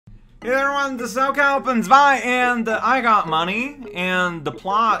Hey everyone, this is Zwei, and I got money, and the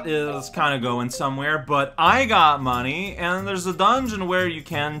plot is kind of going somewhere, but I got money, and there's a dungeon where you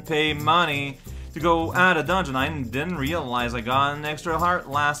can pay money to go at a dungeon. I didn't realize I got an extra heart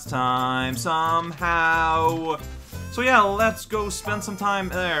last time, somehow. So yeah, let's go spend some time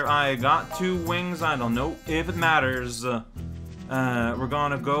there. I got 2 wings, I don't know if it matters. We're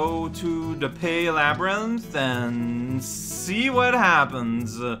gonna go to the Pay Labyrinth and see what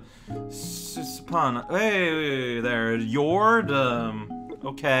happens. Hey there, Yord,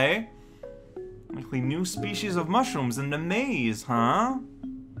 okay. Likely new species of mushrooms in the maze, huh?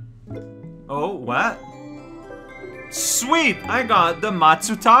 Oh, what? Sweet! I got the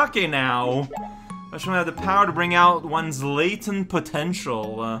Matsutake now! Mushroom have the power to bring out one's latent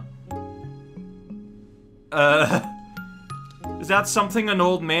potential. Is that something an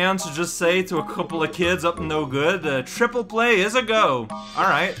old man should just say to a couple of kids up no good? Triple play is a go.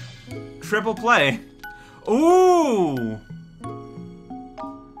 Alright. Triple play. Ooh!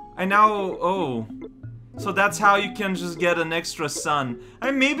 I now... oh. So that's how you can just get an extra sun.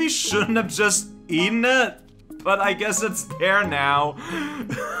 I maybe shouldn't have just eaten it, but I guess it's there now.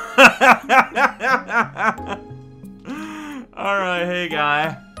 Alright, hey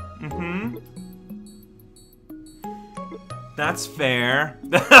guy. That's fair.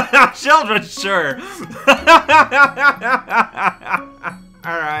 Children, sure.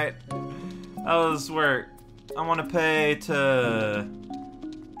 Alright. How does this work? I want to pay to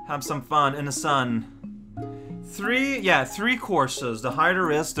have some fun in the sun. 3 courses. The higher the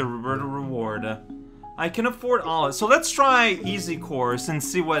risk, the reward. I can afford all it. So let's try easy course and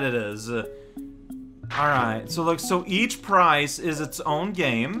see what it is. Alright, so look, so each prize is its own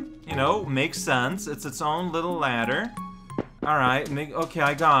game. You know, makes sense. It's its own little ladder. Alright, okay,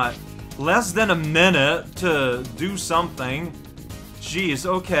 I got less than a minute to do something. Jeez,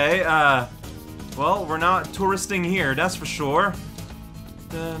 okay, well, we're not touristing here, that's for sure.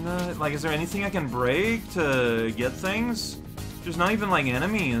 Like, is there anything I can break to get things? There's not even, like,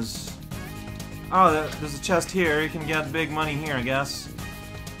 enemies. Oh, there's a chest here, you can get big money here, I guess.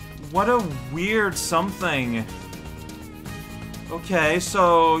 What a weird something. Okay,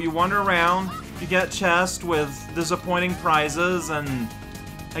 so you wander around. You get chests with disappointing prizes, and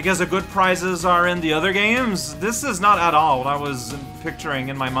I guess the good prizes are in the other games? This is not at all what I was picturing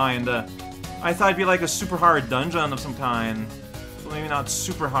in my mind. I thought it'd be like a super hard dungeon of some kind. Well, maybe not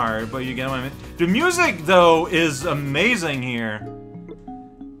super hard, but you get what I mean. The music, though, is amazing here.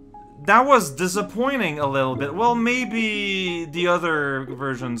 That was disappointing a little bit. Well, maybe the other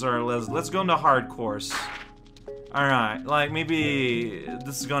versions are less. Let's go into hard course. Alright, like, maybe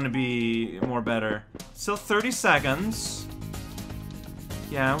this is gonna be more better. Still 30 seconds.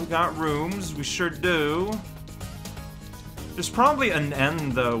 Yeah, we got rooms, we sure do. There's probably an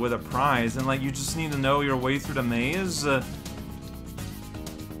end, though, with a prize, and, like, you just need to know your way through the maze.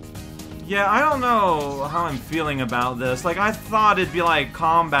 Yeah, I don't know how I'm feeling about this. Like, I thought it'd be, like,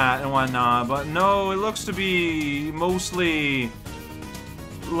 combat and whatnot, but no, it looks to be mostly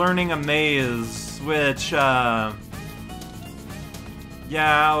learning a maze. Which, yeah,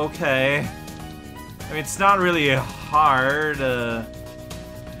 okay. I mean, it's not really hard,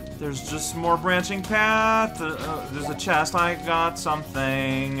 there's just more branching path, there's a chest, I got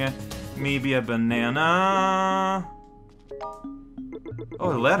something, maybe a banana.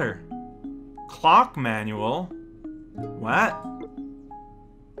 Oh, a letter. Clock manual. What?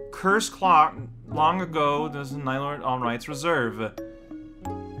 Cursed clock, long ago, there's a Night Lord, all rights reserved.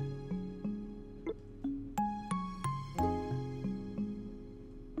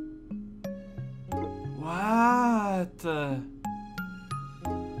 What?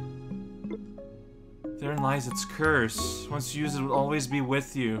 Therein lies its curse. Once used, it will always be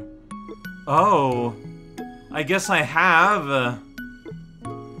with you. Oh. I guess I have.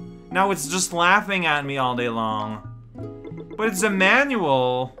 Now it's just laughing at me all day long. But it's a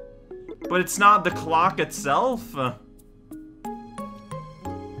manual. But it's not the clock itself.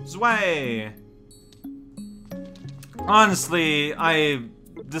 Zwei. Honestly,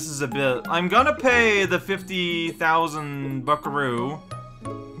 this is a bit... I'm gonna pay the 50,000 buckaroo.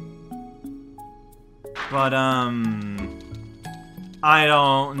 But, I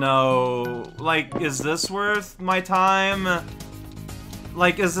don't know. Like, is this worth my time?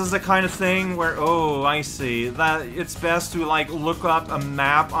 Like, is this the kind of thing where... oh, I see. That it's best to, like, look up a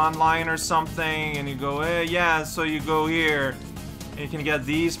map online or something, and you go, yeah, so you go here, and you can get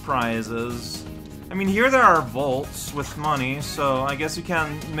these prizes. I mean, here there are vaults with money, so I guess you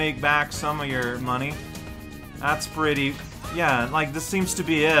can make back some of your money. That's pretty... yeah, like, this seems to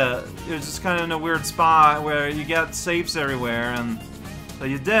be it. It's just kind of in a weird spot where you get safes everywhere, and So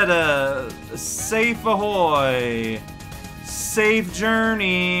you did a safe ahoy. Safe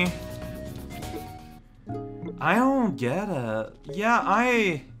journey. I don't get it. Yeah,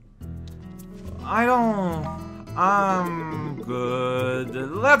 I don't... I'm good.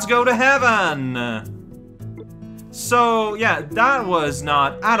 Let's go to heaven! So, yeah, that was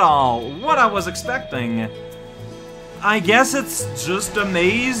not at all what I was expecting. I guess it's just a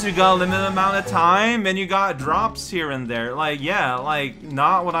maze, you got a limited amount of time, and you got drops here and there. Like, yeah, like,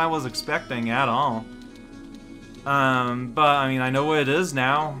 not what I was expecting at all. But, I mean, I know what it is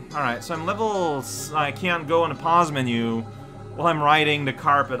now. Alright, so I'm level... I can't go in a pause menu while I'm riding the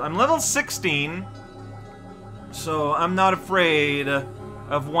carpet. I'm level 16, so I'm not afraid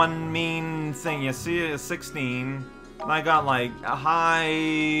of one mean thing. You see, it's 16. I got, like,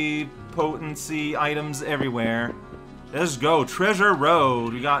 high potency items everywhere. Let's go. Treasure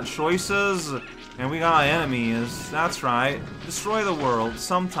Road. We got choices, and we got enemies. That's right. Destroy the world.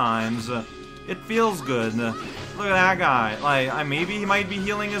 Sometimes. It feels good. Look at that guy. Like, maybe he might be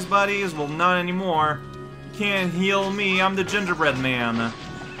healing his buddies. Well, not anymore. You can't heal me. I'm the gingerbread man.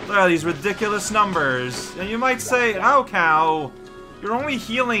 Look at these ridiculous numbers. And you might say, oh, cow. You're only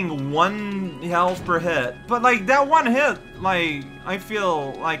healing 1 health per hit. But, like, that 1 hit, like, I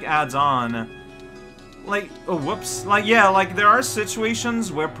feel like adds on. Like, oh, whoops. Like, yeah, like, there are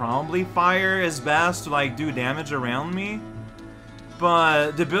situations where probably fire is best to, like, do damage around me.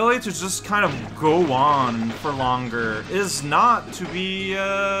 But the ability to just kind of go on for longer is not to be,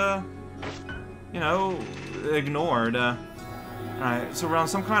 you know, ignored. Alright, so we're on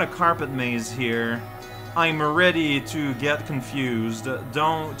some kind of carpet maze here. I'm ready to get confused.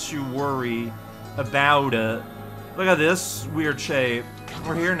 Don't you worry about it. Look at this weird shape.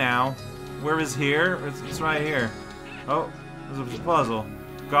 We're here now. Where is here? It's right here. Oh, there's a puzzle.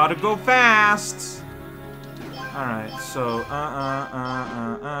 Gotta go fast! Alright, so,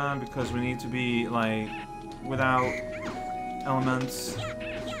 because we need to be, like, without elements.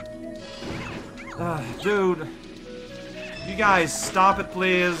 Dude. You guys, stop it,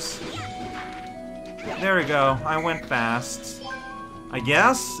 please. There we go. I went fast. I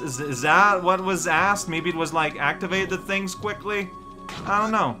guess? Is that what was asked? Maybe it was, like, activate the things quickly? I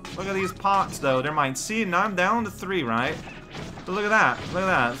don't know. Look at these pots, though. They're mine. See, now I'm down to 3, right? But look at that. Look at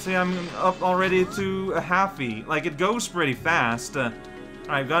that. See, I'm up already to a halfie. Like, it goes pretty fast. Alright,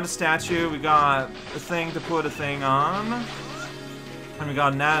 we got a statue. We got a thing to put a thing on. And we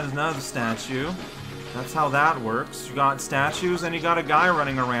got another statue. That's how that works. You got statues, and you got a guy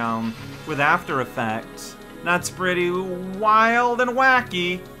running around with After Effects. That's pretty wild and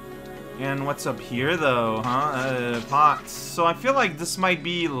wacky. And what's up here, though, huh? Pots. So I feel like this might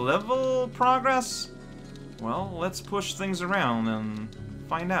be level progress. Well, let's push things around and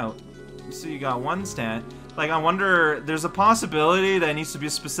find out. So you got 1 stat. Like, I wonder, there's a possibility that it needs to be a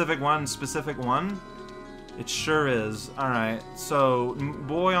specific one. It sure is. Alright, so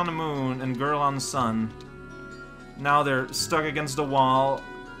boy on the moon and girl on the sun. Now they're stuck against the wall.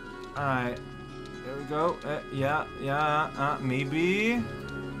 Alright, there we go. Maybe.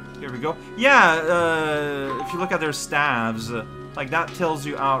 Here we go. Yeah, if you look at their staves, like that tells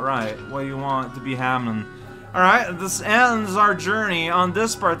you outright what you want to be happening. Alright, this ends our journey on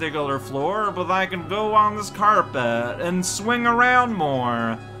this particular floor, but I can go on this carpet and swing around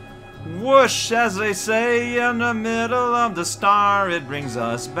more. Whoosh, as they say, in the middle of the star, it brings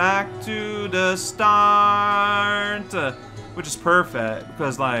us back to the start. Which is perfect,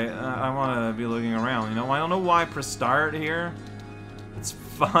 because, like, I want to be looking around, you know? I don't know why I press start here. It's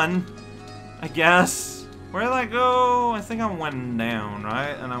fun, I guess. Where did I go? I think I went down,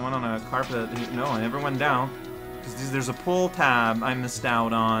 right? And I went on a carpet. No, I never went down. Because there's a pull tab I missed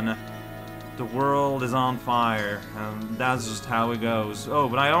out on. The world is on fire. And that's just how it goes. Oh,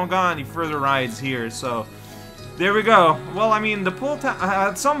 but I don't got any further rides here, so... There we go. Well, I mean, the pull tab...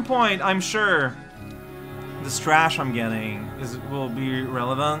 At some point, I'm sure... this trash I'm getting will be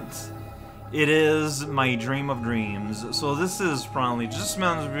relevant. It is my dream of dreams. So this is probably just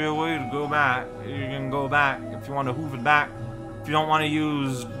meant to be a way to go back. You can go back if you want to hoof it back. If you don't want to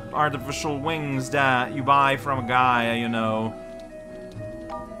use artificial wings that you buy from a guy, you know.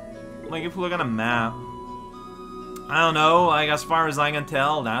 Like, if you look at a map. I don't know, like, as far as I can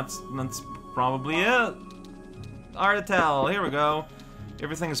tell, that's probably it. Hard to tell. Here we go.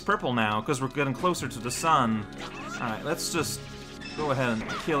 Everything is purple now, because we're getting closer to the sun. Alright, let's just go ahead and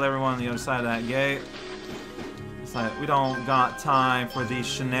kill everyone on the other side of that gate. It's like, we don't got time for these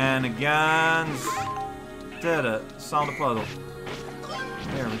shenanigans. Did it. Solved the puzzle.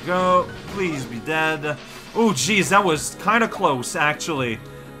 There we go. Please be dead. Oh, jeez, that was kind of close, actually.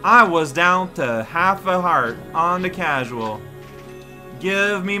 I was down to half a heart on the casual.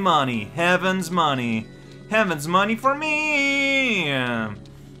 Give me money. Heaven's money. Heaven's money for me!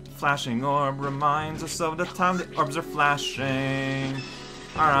 Flashing orb reminds us of the time the orbs are flashing.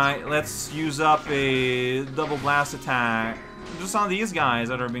 Alright, let's use up a double blast attack. Just on these guys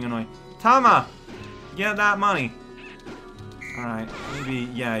that are being annoying. Tama! Get that money. Alright,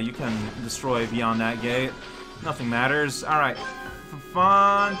 maybe, yeah, you can destroy beyond that gate. Nothing matters. Alright,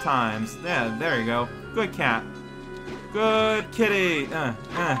 fun times. Yeah, there you go. Good cat. Good kitty. There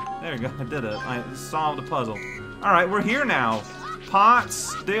you go. I did it. I solved the puzzle. Alright, we're here now.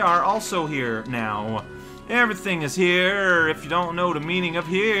 Pots, they are also here now. Everything is here. If you don't know the meaning of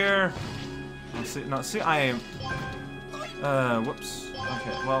here. Whoops.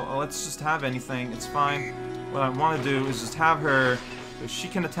 Okay, well, let's just have anything. It's fine. What I want to do is just have her, so she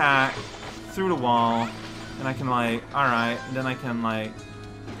can attack through the wall. And I can, like, alright, then I can, like,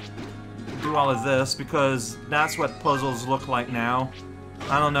 do all of this, because that's what puzzles look like now.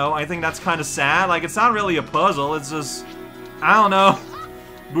 I don't know, I think that's kind of sad. Like, it's not really a puzzle, it's just, I don't know.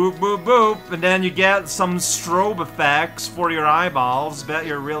 Boop, boop, boop, and then you get some strobe effects for your eyeballs. Bet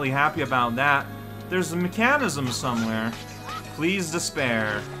you're really happy about that. There's a mechanism somewhere. Please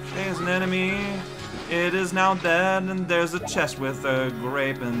despair. There's an enemy. It is now dead, and there's a chest with a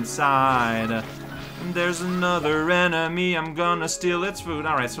grape inside. And there's another enemy, I'm gonna steal its food.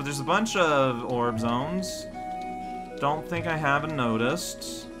 Alright, so there's a bunch of orb zones. Don't think I haven't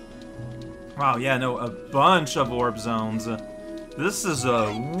noticed. Wow, yeah, no, a bunch of orb zones. This is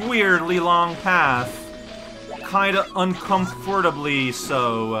a weirdly long path. Kinda uncomfortably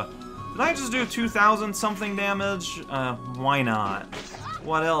so. Did I just do 2,000 something damage? Why not?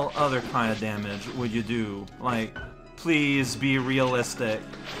 What other kind of damage would you do? Like, please be realistic.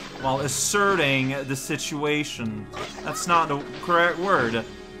 While asserting the situation. That's not the correct word.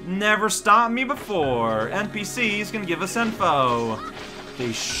 Never stopped me before. NPCs can give us info.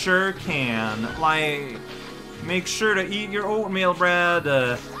 They sure can. Like, make sure to eat your oatmeal bread.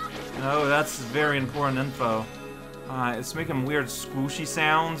 No, that's very important info. It's making weird squishy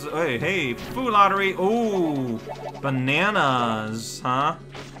sounds. Hey, food lottery. Ooh, bananas, huh?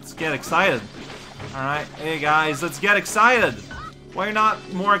 Let's get excited. Alright, hey guys, let's get excited. Why not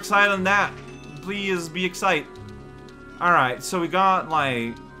more excited than that? Please be excited. Alright, so we got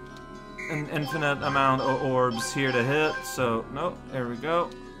like an infinite amount of orbs here to hit. So, nope, there we go.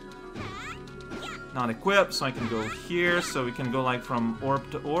 Not equipped, so I can go here. So we can go like from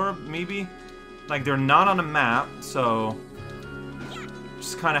orb to orb, maybe? Like they're not on a map, so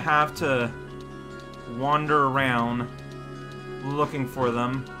just kind of have to wander around looking for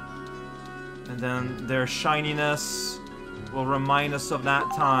them. And then their shininess will remind us of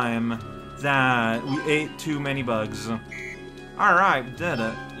that time that we ate too many bugs. Alright, we did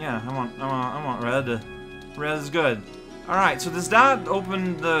it. Yeah, I want red. Red is good. Alright, so does that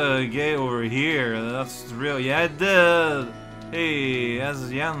open the gate over here? That's real. Yeah, it did. Hey, that's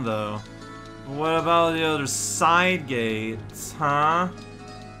the end though. What about the other side gates, huh?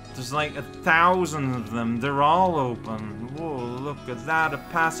 There's like 1,000 of them. They're all open. Whoa, look at that, a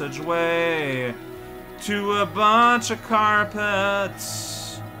passageway to a bunch of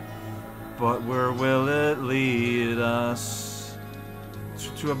carpets. But where will it lead us?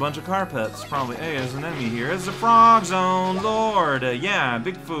 To a bunch of carpets, probably. Hey, there's an enemy here. It's a frog zone, Lord. Yeah,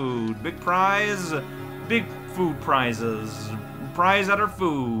 big food, big prize, big food prizes. Prize at our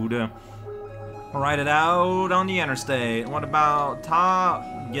food. Ride it out on the interstate. What about top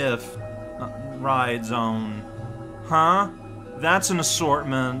gift ride zone? Huh? That's an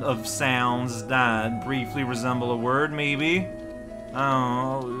assortment of sounds that briefly resemble a word, maybe.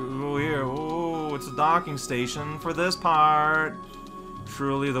 Oh, here. Oh, it's a docking station for this part.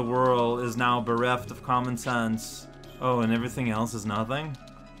 Truly, the world is now bereft of common sense. Oh, and everything else is nothing?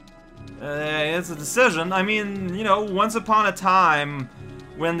 It's a decision. I mean, you know, once upon a time,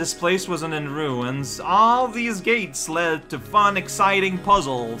 when this place wasn't in ruins, all these gates led to fun, exciting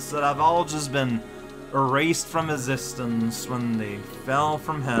puzzles that have all just been erased from existence when they fell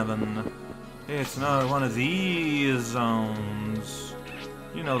from heaven. It's another one of these zones.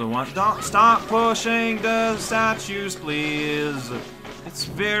 You know the one. Don't stop pushing the statues, please. It's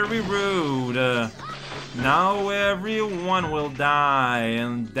very rude. Now everyone will die,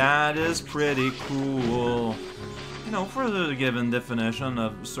 and that is pretty cool. You know, for the given definition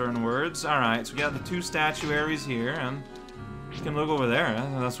of certain words. Alright, so we got the two statuaries here, and you can look over there.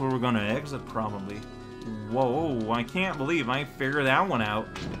 That's where we're gonna exit, probably. Whoa, I can't believe I figured that one out.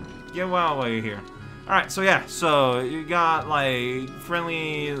 Get well while you're here. Alright, so yeah, so you got, like,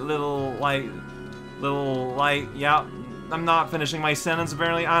 friendly little, yeah, I'm not finishing my sentence,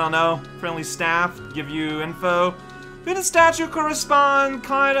 apparently. I don't know. Friendly staff, give you info. Did the statue correspond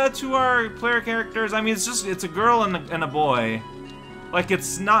kinda to our player characters? I mean, it's a girl and a boy. Like,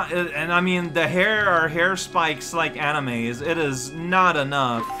 it's not, and I mean, the hair are hair spikes like animes. It is not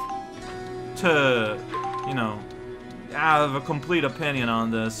enough to, you know, have a complete opinion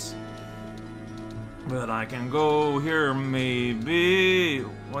on this. But I can go here, maybe.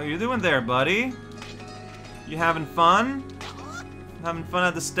 What are you doing there, buddy? You having fun? Having fun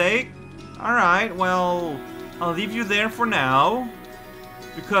at the stake? Alright, well, I'll leave you there for now.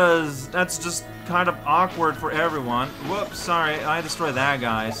 Because that's just kind of awkward for everyone. Whoops, sorry, I destroyed that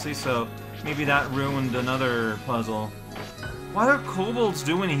guy. See, so maybe that ruined another puzzle. What are kobolds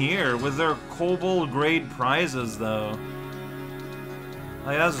doing here with their kobold grade prizes, though?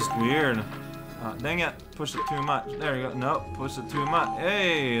 Like, that's just weird. Dang it, push it too much. There you go. Nope, push it too much.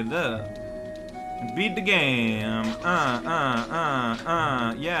 Hey, beat the game.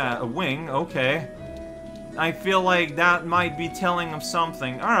 Yeah, a wing, okay. I feel like that might be telling of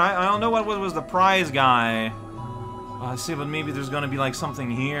something. Alright, I don't know what was the prize guy. I see, but maybe there's gonna be like something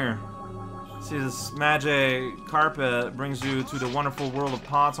here. See, this magic carpet brings you to the wonderful world of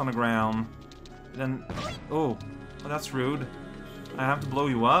pots on the ground. Then, oh, well, that's rude. I have to blow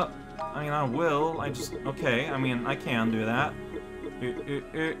you up? I mean, I will. Okay, I mean, I can do that.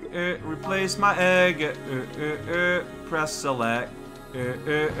 Replace my egg. Press select.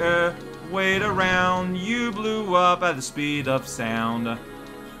 Wait around. You blew up at the speed of sound.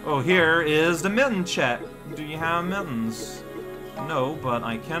 Oh, here is the mitten check. Do you have mittens? No, but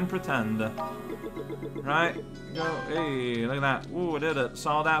I can pretend. Right? Go. Hey, look at that. Ooh, I did it.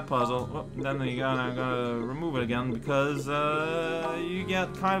 Solved that puzzle. Oh, then you gotta remove it again because you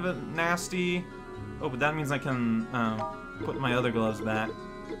get kind of a nasty. Oh, but that means I can put my other gloves back.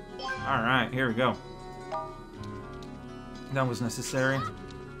 Alright, here we go. That was necessary.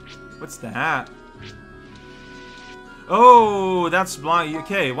 What's that? Oh, that's blind.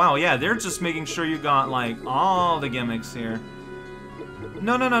 Okay, wow, yeah, they're just making sure you got, like, all the gimmicks here.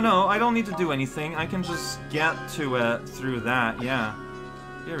 No, I don't need to do anything. I can just get to it through that, yeah.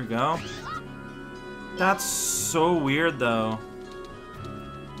 Here we go. That's so weird, though.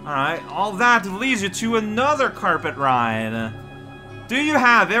 Alright, all that leads you to another carpet ride. Do you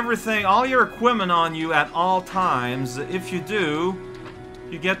have everything, all your equipment on you at all times? If you do,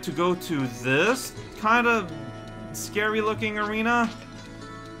 you get to go to this kind of scary-looking arena.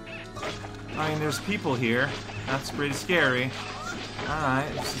 I mean, there's people here. That's pretty scary.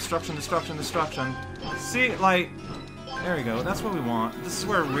 Alright, destruction. See, like, there we go. That's what we want. This is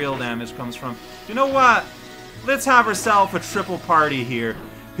where real damage comes from. You know what? Let's have ourselves a triple party here.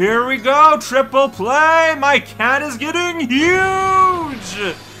 Here we go, triple play! My cat is getting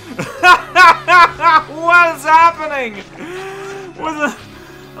huge! What is happening?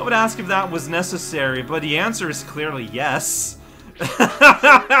 I would ask if that was necessary, but the answer is clearly yes.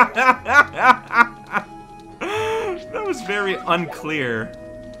 That was very unclear.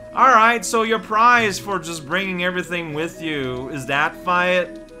 Alright, so your prize for just bringing everything with you is that fight.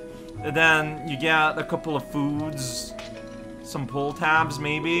 And then you get a couple of foods. Some pull tabs,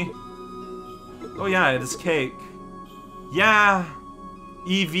 maybe? Oh yeah, it is cake. Yeah!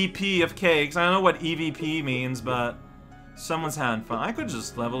 EVP of cakes. I don't know what EVP means, but someone's having fun. I could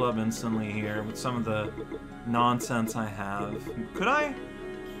just level up instantly here with some of the nonsense I have. Could I?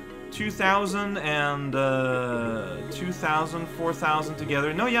 2,000 and 2,000, 4,000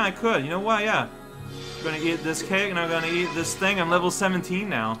 together. No, yeah, I could. You know what? Yeah. I'm gonna eat this cake and I'm gonna eat this thing. I'm level 17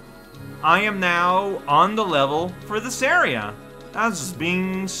 now. I am now on the level for this area. That's just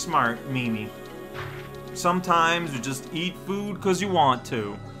being smart, Mimi. Sometimes you just eat food because you want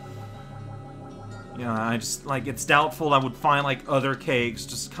to. You know, I just, like, it's doubtful I would find, like, other cakes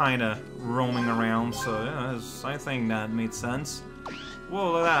just kind of roaming around, so, yeah, I think that made sense.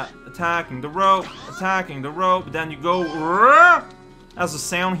 Whoa, look at that. Attacking the rope, then you go, that's the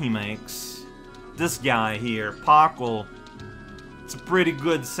sound he makes. This guy here, Pockle. It's a pretty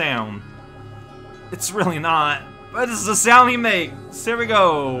good sound. It's really not, but this is the sound he makes. Here we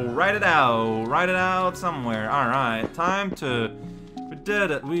go. Write it out somewhere. Alright, time to... We did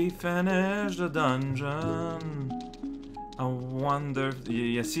it. We finished the dungeon. I wonder...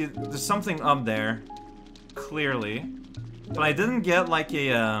 Yeah, see, there's something up there. Clearly. But I didn't get like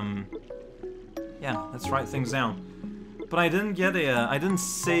a, Yeah, let's write things down. But I didn't get a, I didn't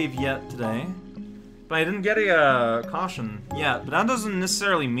save yet today. But I didn't get a, caution yet. But that doesn't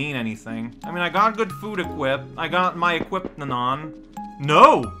necessarily mean anything. I mean, I got good food equipped. I got my equipment on.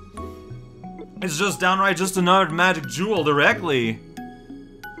 No! It's just downright just another magic jewel directly.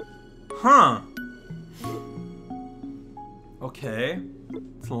 Huh. Okay.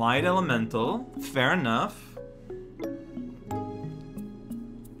 It's light elemental. Fair enough.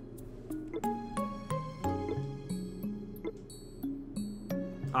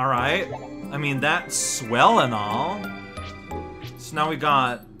 Alright. I mean, that's swell and all. So now we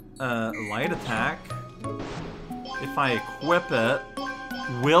got light attack. If I equip it,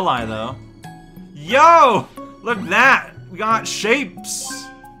 will I though? Yo! Look at that! We got shapes!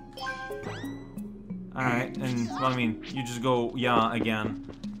 Alright, and well, I mean, you just go, yeah, again.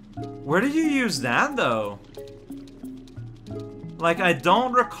 Where did you use that though? Like, I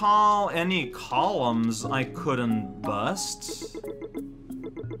don't recall any columns I couldn't bust.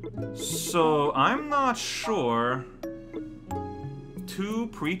 So, I'm not sure. Too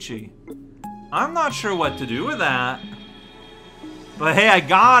preachy. I'm not sure what to do with that. But hey, I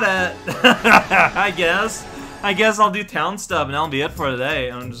got it! I guess. I guess I'll do town stuff and that'll be it for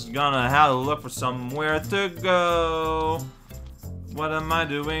today. I'm just gonna have to look for somewhere to go. What am I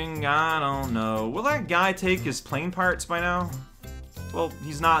doing? I don't know. Will that guy take his plane parts by now? Well,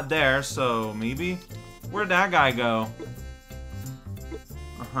 he's not there, so maybe? Where'd that guy go?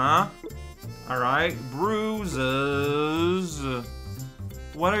 Uh-huh. Alright, bruises.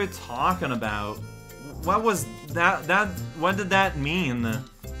 What are you talking about? What was that, what did that mean?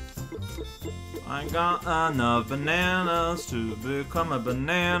 I got enough bananas to become a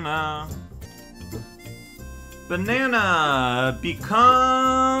banana. Banana,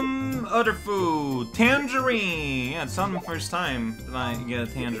 become other food. Tangerine. Yeah, it's not my first time that I get a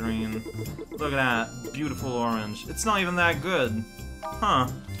tangerine. Look at that, beautiful orange. It's not even that good. Huh.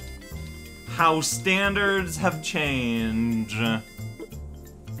 How standards have changed.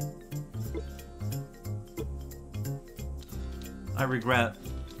 I regret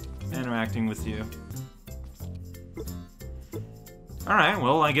interacting with you. Alright,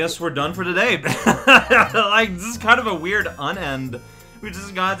 well, I guess we're done for today. Like, this is kind of a weird unend. We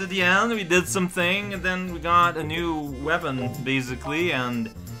just got to the end, we did something, and then we got a new weapon, basically,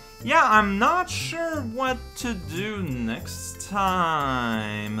 and yeah, I'm not sure what to do next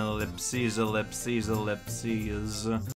time. Ellipses, ellipses, ellipses.